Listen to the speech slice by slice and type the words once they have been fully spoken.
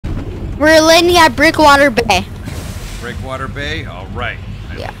We're landing at Brickwater Bay. Breakwater Bay? Alright.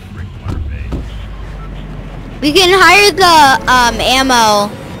 Yeah. Breakwater Bay. We can hire the ammo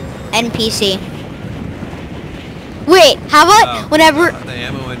NPC. Wait, how about whenever... The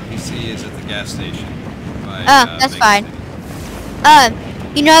ammo NPC is at the gas station. By, that's fine.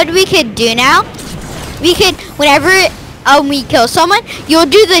 You know what we could do now? We could, whenever we kill someone, you'll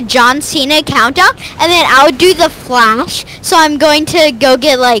do the John Cena countdown, and then I'll do the flash. So I'm going to go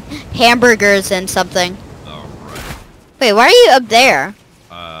get like hamburgers and something. All right. Wait, why are you up there?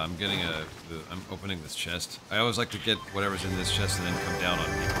 I'm getting I'm opening this chest. I always like to get whatever's in this chest and then come down on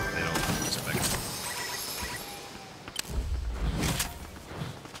people. They don't expect it.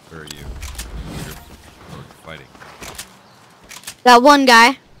 Where are you? You're fighting. That one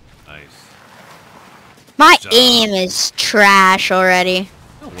guy. Nice. My aim is trash already.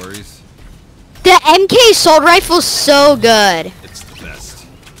 No worries. The MK assault rifle's so good. It's the best.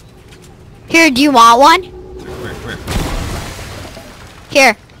 Here, do you want one? Where?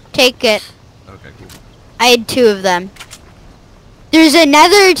 Here, take it. Okay, cool. I had 2 of them. There's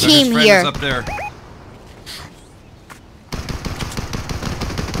another team His friend here. is up there.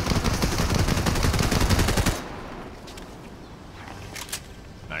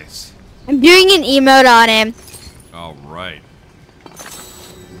 Nice. I'm doing an emote on him. All right.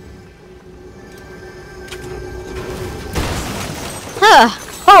 Huh.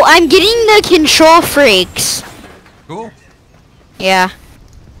 Oh, I'm getting the control freaks. Cool. Yeah.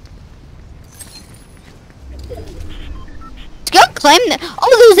 Let's go claim that.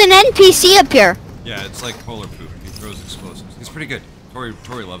 Oh, there's an NPC up here. Yeah, it's like polar poop. He throws explosives. He's pretty good. Tori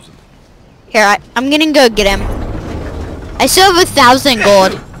loves him. Here, I'm gonna go get him. I still have 1,000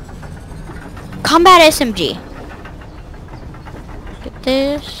 gold. Combat SMG. Get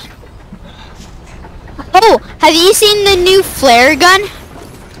this. Oh, have you seen the new flare gun?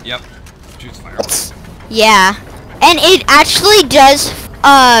 Yep. Shoots fire. Yeah. And it actually does,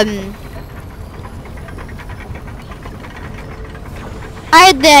 I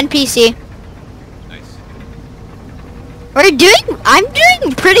had the NPC. Nice. I'm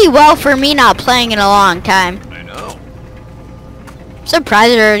doing pretty well for me not playing in a long time. I know. I'm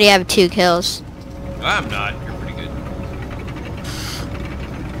surprised I already have 2 kills. I'm not. You're pretty good.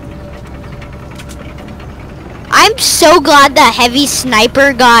 I'm so glad that heavy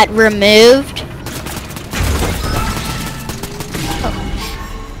sniper got removed.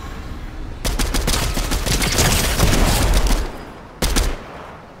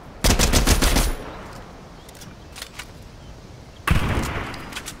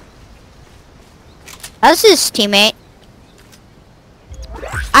 That's his teammate.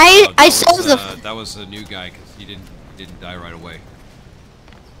 I saw the. That was a new guy because he didn't die right away.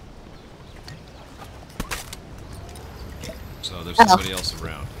 So there's somebody else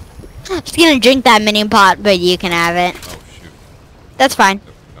around. I was gonna drink that mini pot, but you can have it. Oh shoot. That's fine.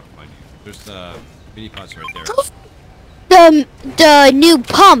 Oh, mind you. There's mini pots right there. The new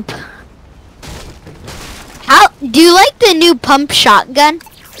pump. How do you like the new pump shotgun?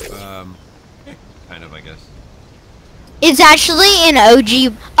 Kind of, I guess. It's actually an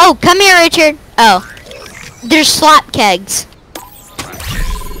OG. Oh, come here, Richard. Oh, there's slap kegs.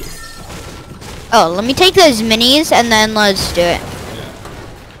 Oh, let me take those minis and then let's do it. Yeah.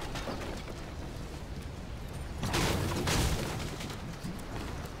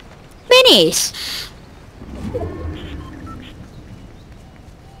 Minis.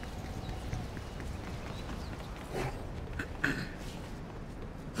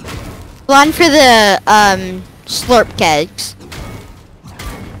 One for the slurp kegs.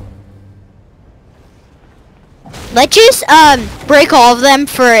 Let's just break all of them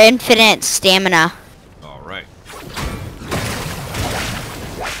for infinite stamina. All right.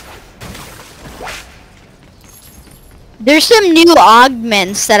 There's some new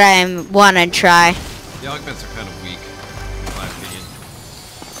augments that I want to try. The augments are kind of weak, in my opinion.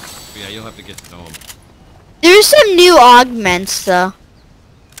 But yeah, you'll have to get to know them. There's some new augments though.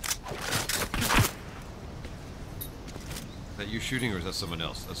 Is that you shooting or is that someone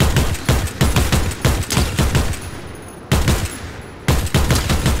else? That's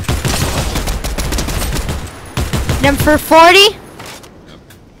Them for 40. Yep.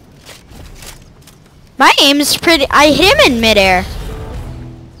 My aim is pretty. I hit him in midair.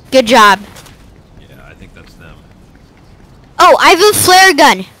 Good job. Yeah, I think that's them. Oh, I have a flare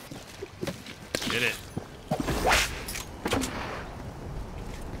gun. Get it.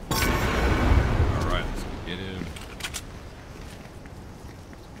 Alright, let's get him.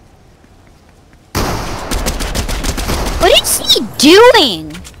 What is he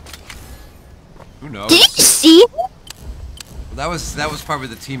doing? Who knows? Did you see? Well, that was probably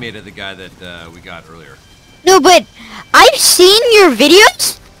the teammate of the guy that we got earlier. No, but I've seen your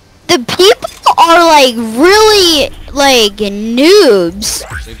videos. The people are like really like noobs.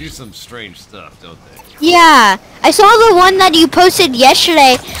 They do some strange stuff, don't they? Yeah, I saw the one that you posted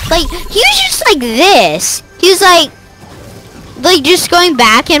yesterday. Like he was just like this. He was like just going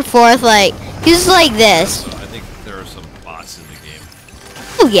back and forth. Like he was like this. I think there are some bots in the game.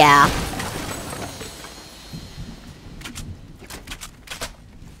 Oh yeah.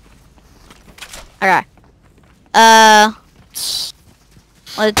 Okay.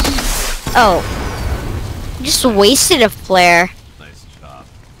 Let's. Oh. Just wasted a flare. Nice job.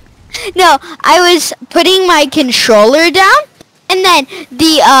 No, I was putting my controller down, and then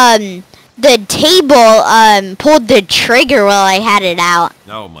the table pulled the trigger while I had it out.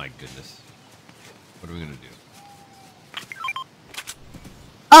 Oh my goodness. What are we gonna do?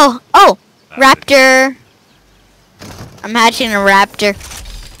 Oh, raptor. I'm hatching a raptor.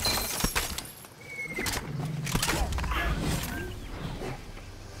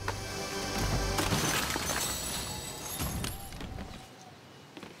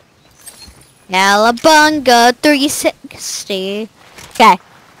 Calabunga 360. Okay,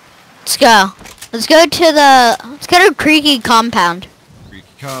 let's go. Let's go to Creaky Compound. Creaky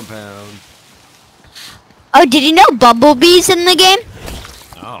Compound. Oh, did you know Bumblebee's in the game?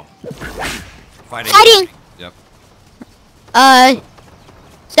 Oh. Fighting. Yep.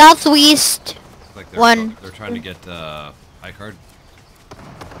 Southwest. Like One. They're trying to get high card.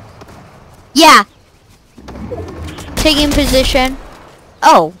 Yeah. Taking position.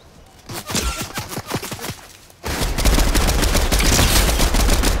 Oh.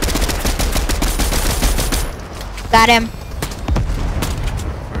 Got him.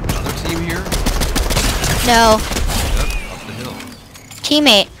 Another team here? No. Yep, up the hill.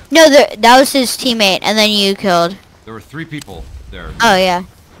 Teammate. No, that was his teammate, and then you killed. There were 3 people there. Oh, yeah.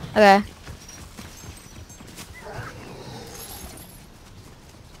 Okay.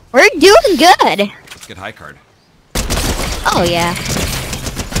 We're doing good. Let's get high card. Oh, yeah.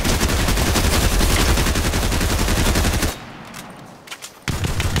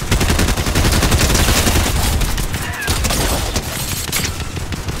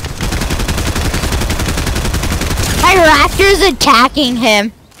 My raptor's attacking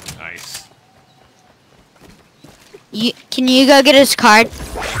him. Nice. Can you go get his card?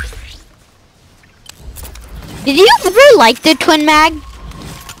 Did you ever like the twin mag?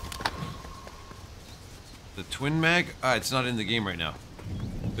 The twin mag? It's not in the game right now.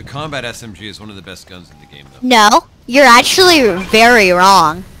 The combat SMG is one of the best guns in the game, though. No, you're actually very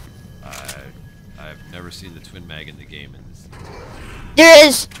wrong. I've never seen the twin mag in the game.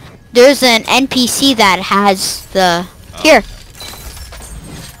 There's an NPC that has the... Oh. Here.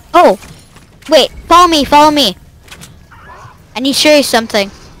 Oh. Wait, follow me. I need to show you something.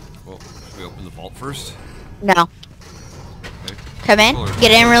 Well, should we open the vault first? No. Okay. Come in.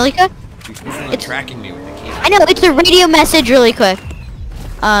 Get in really quick. It's tracking me with the key. I know, it's a radio message really quick.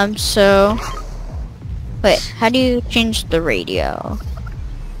 So... Wait, how do you change the radio?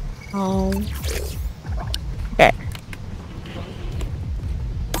 Okay.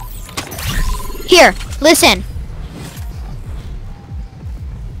 Here, listen.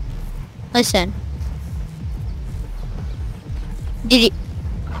 Listen. Did you...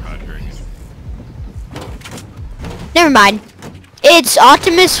 I'm not hearing it. Never mind. It's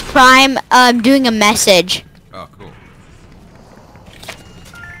Optimus Prime doing a message. Oh, cool.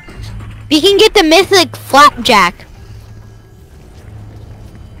 We can get the mythic flapjack.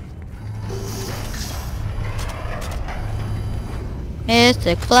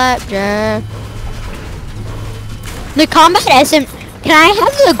 Mythic flapjack. The combat SM. Can I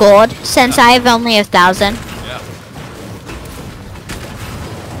have the gold since I have only 1,000? Yeah.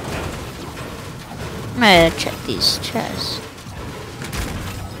 I'm gonna check these chests.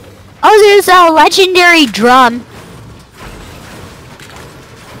 Oh, there's a legendary drum.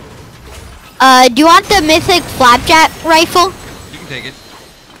 Do you want the mythic flapjack rifle? You can take it.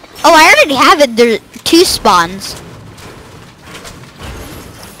 Oh, I already have it. There are 2 spawns.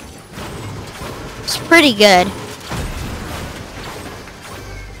 It's pretty good.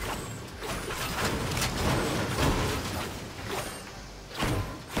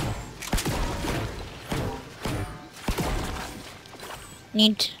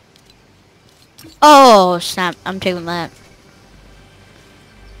 Need. Oh snap! I'm taking that.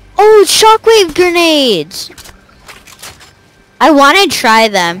 Oh, shockwave grenades! I want to try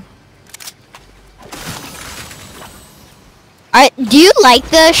them. Do you like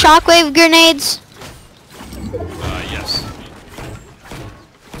the shockwave grenades? Yes.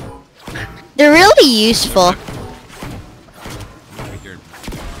 They're really useful.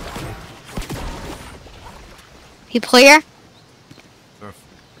 People here?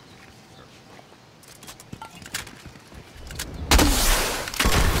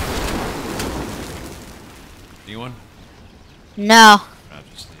 Anyone? No.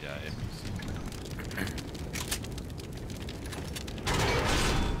 Just the NPC.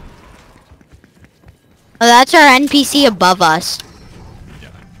 Oh, that's our NPC above us. Yeah.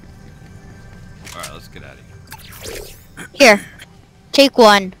 Alright, let's get out of here. Here. Take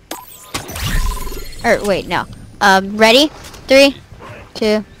one. Or, wait, no. Ready? 3,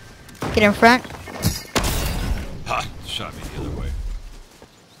 2, get in front. Ha! Shot me the other way.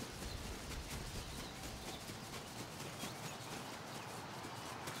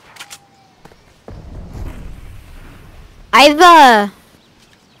 I've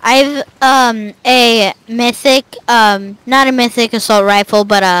a mythic, not a mythic assault rifle,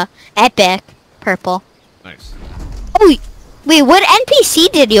 but a epic purple. Nice. Oh, wait, what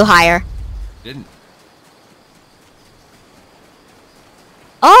NPC did you hire? Didn't.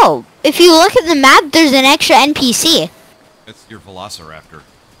 Oh, if you look at the map, there's an extra NPC. That's your Velociraptor.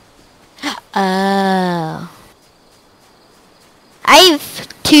 Oh. I have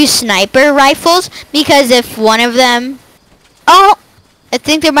 2 sniper rifles because if one of them... Oh, I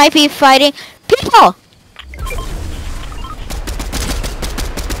think there might be fighting people.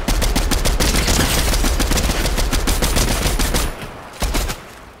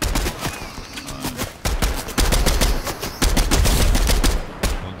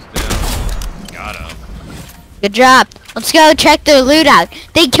 One's down. Got him. Good job. Let's go check their loot out.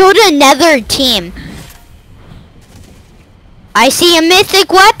 They killed another team. I see a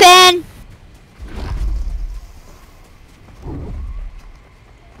mythic weapon.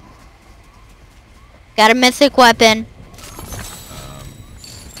 Got a mythic weapon.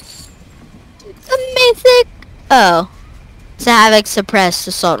 A mythic. Oh. It's a Havoc suppressed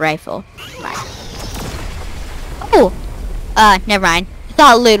assault rifle. Right. Oh. Never mind. I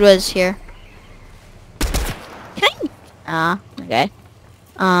thought loot was here. Can I? Okay.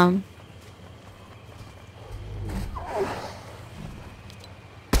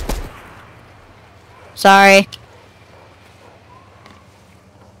 Sorry.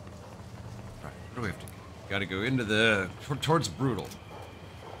 Where do we have to go? Gotta go into the... towards Brutal.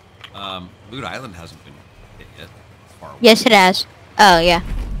 Loot Island hasn't been hit yet. It's far away. Yes, it has. Oh, yeah.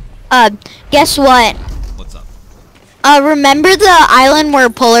 Guess what? What's up? Remember the island where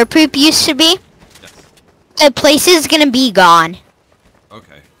Polar Poop used to be? Yes. The place is gonna be gone.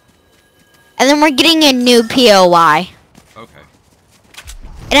 Okay. And then we're getting a new POI. Okay.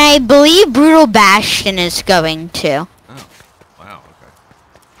 And I believe Brutal Bastion is going to. Oh. Wow, okay.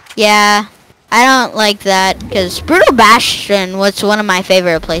 Yeah. I don't like that, because Brutal Bastion was one of my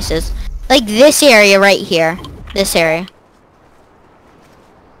favorite places. Like this area right here. This area.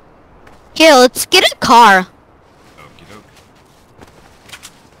 Here, let's get a car. Okie doke.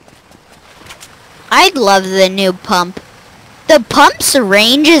 I'd love the new pump. The pump's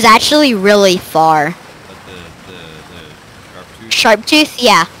range is actually really far. But the Sharp tooth,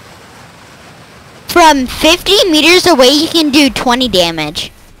 yeah. From 50 meters away, you can do 20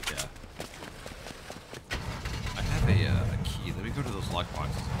 damage. Yeah. I have a key. Let me go to those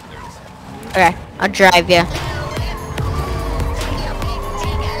lockboxes. There it is. Okay, I'll drive you.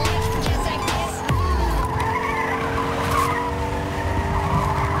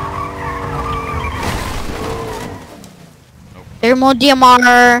 Thermal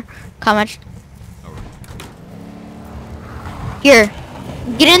DMR. Comment. Over. Here,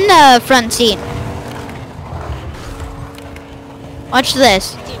 get in the front seat. Watch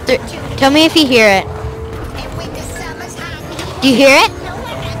this. Tell me if you hear it. Do you hear it?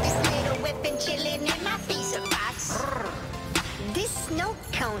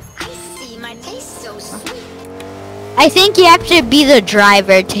 I think you have to be the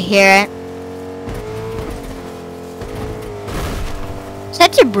driver to hear it.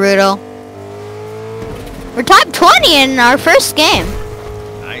 Such a brutal. We're top 20 in our first game.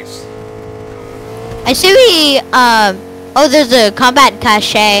 Nice. I see we, oh, there's a combat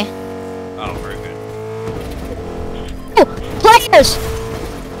cache. Oh, very good. Oh, players!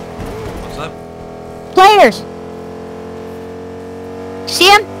 What's up? Players! See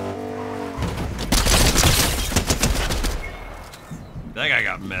him? That guy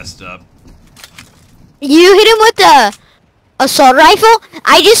got messed up. You hit him with the assault rifle?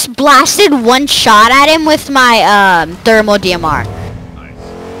 I just blasted one shot at him with my, thermal DMR. Nice.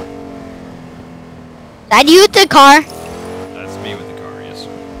 That you with the car? That's me with the car, yes, sir.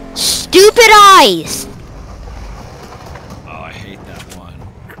 Stupid eyes! Oh, I hate that one.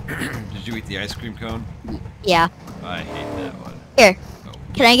 Did you eat the ice cream cone? Yeah. I hate that one. Here. Oh,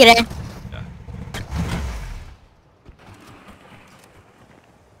 Can I get in? yeah.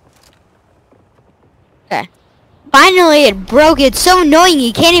 Okay. Finally, it broke. It's so annoying.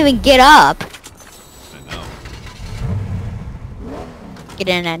 You can't even get up. I know. Get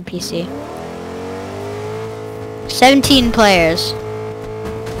in, NPC. 17 players.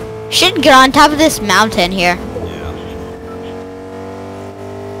 Should get on top of this mountain here. Yeah.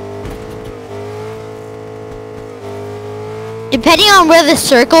 Depending on where the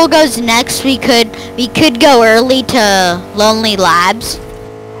circle goes next, we could go early to Lonely Labs.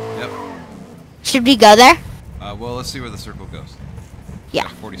 Yep. Should we go there? Well, let's see where the circle goes. Yeah.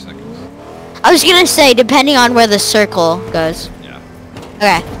 40 seconds. I was gonna say, depending on where the circle goes. Yeah.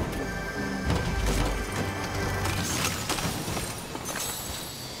 Okay.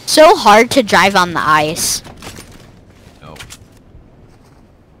 So hard to drive on the ice. No.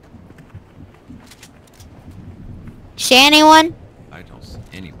 See anyone? I don't see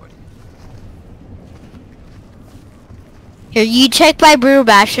anybody. Here, you check by Brew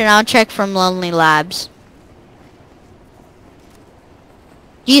Bash and I'll check from Lonely Labs.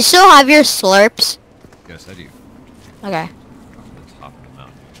 Do you still have your slurps? Yes, I do. Okay. Up to the top of the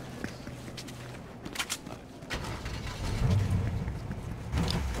mountain.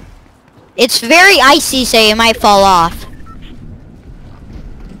 It's very icy, so you might fall off.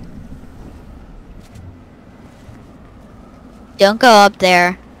 Don't go up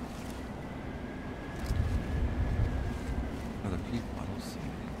there. Other people, I don't see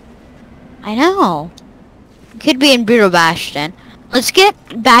any. I know. Could be in Brutal Bastion. Let's get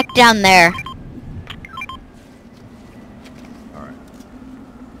back down there. Alright.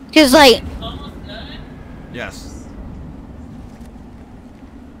 Cause like, Yes.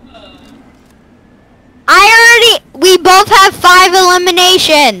 we both have 5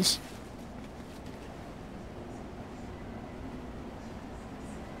 eliminations.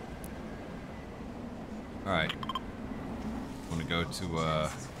 Alright. Wanna go to,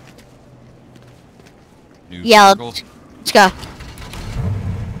 new Yeah, circle? let's go.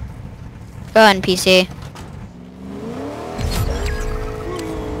 Go on, PC.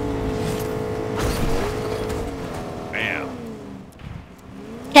 Bam.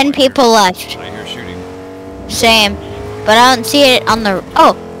 10 people left. I hear shooting. Same. But I don't see it on the...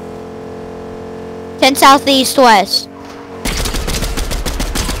 Oh! 10 southeast west.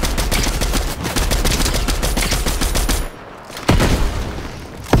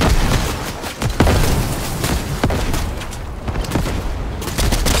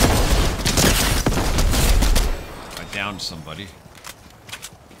 I downed somebody.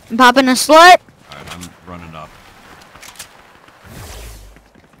 I'm popping a slurp. Alright, I'm running up.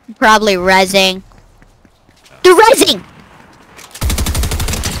 Probably rezzing. They're rezzing!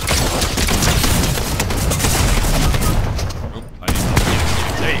 Oop, I need to...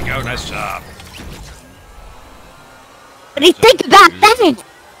 There you go, nice job. What do you think about that?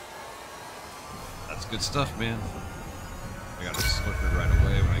 That's good stuff, man. I gotta slurp it right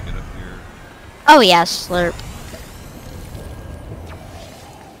away when I get up here. Oh yeah, slurp.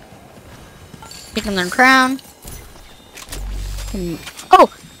 Taking their crown. Oh!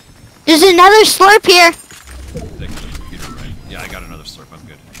 There's another slurp here! Take the repeater, right? Yeah, I got another slurp, I'm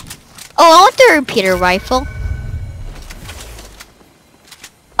good. Oh, I want the repeater rifle.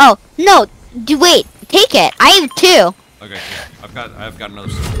 Oh, no. Wait, take it. I have 2. Okay, cool. I've got another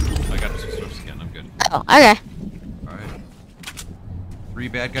slurp. I got 2 slurps again, I'm good. Oh, okay. Alright. 3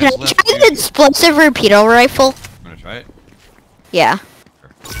 bad Can guys I left. try the explosive repeater rifle? I'm gonna try it. Yeah. Sure.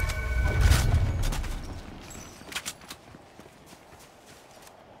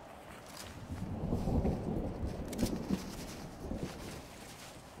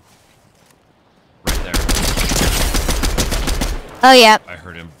 Right there. Oh, yeah. I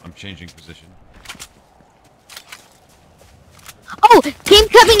heard him. I'm changing position. Oh, team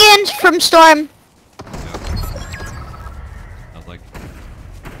coming in from Storm. I was like,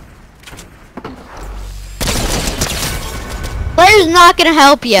 Player's not gonna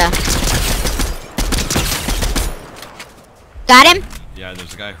help you. Got him? yeah,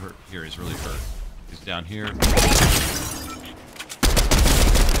 there's a guy hurt here. He's really hurt. He's down here.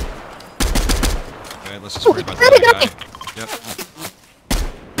 Okay, let's just worry about the other guy. Yep.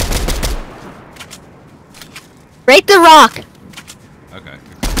 Break the rock. Okay.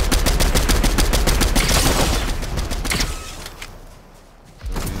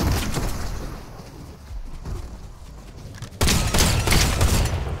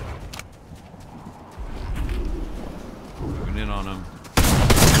 Moving in on him.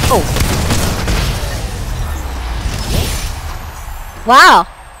 Oh. Wow.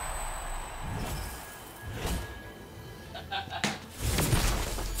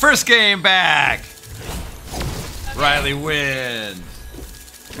 First game back! Riley wins.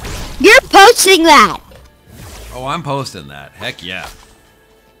 You're posting that. Oh, I'm posting that. Heck yeah.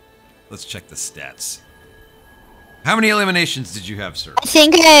 Let's check the stats. How many eliminations did you have, sir? I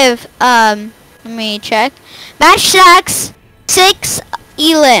think I have, let me check. Match stacks, 6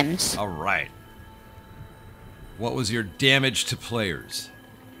 elims. All right. What was your damage to players?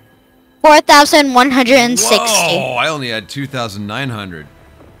 4,160. Whoa, I only had 2,900.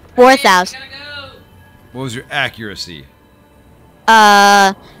 4,000. What was your accuracy?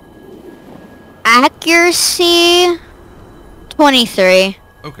 Accuracy, 23.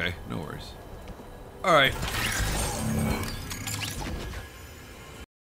 Okay, no worries. All right.